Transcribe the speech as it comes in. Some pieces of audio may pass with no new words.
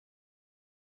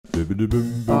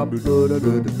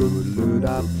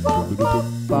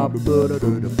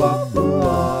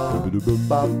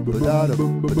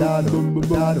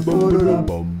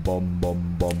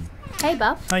Hey,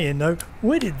 Bup. Hey, Endo.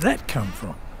 Where did that come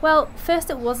from? Well, first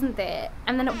it wasn't there,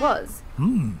 and then it was.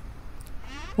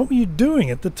 What were you doing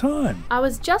at the time? I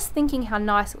was just thinking how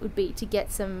nice it would be to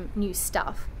get some new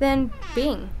stuff. Then,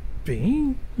 bing.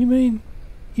 Bing? You mean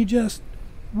you just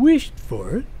wished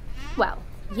for it? Well,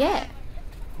 yeah.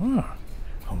 Ah,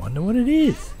 I wonder what it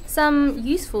is. Some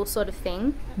useful sort of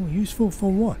thing. Well, useful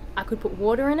for what? I could put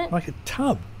water in it. Like a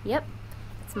tub? Yep.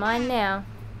 It's mine now.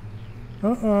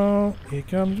 Uh-oh, here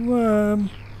comes Worm.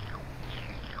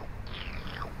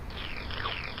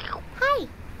 Hey!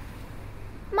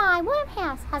 My worm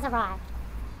house has arrived.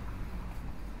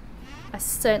 I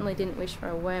certainly didn't wish for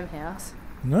a worm house.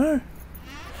 No?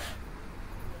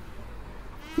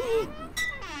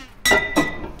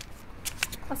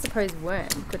 I suppose Worm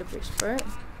could have wished for it.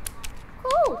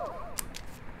 Cool!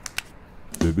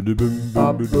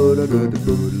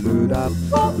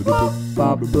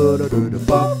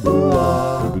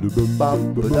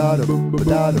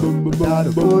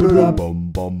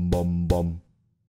 Bum bum bum.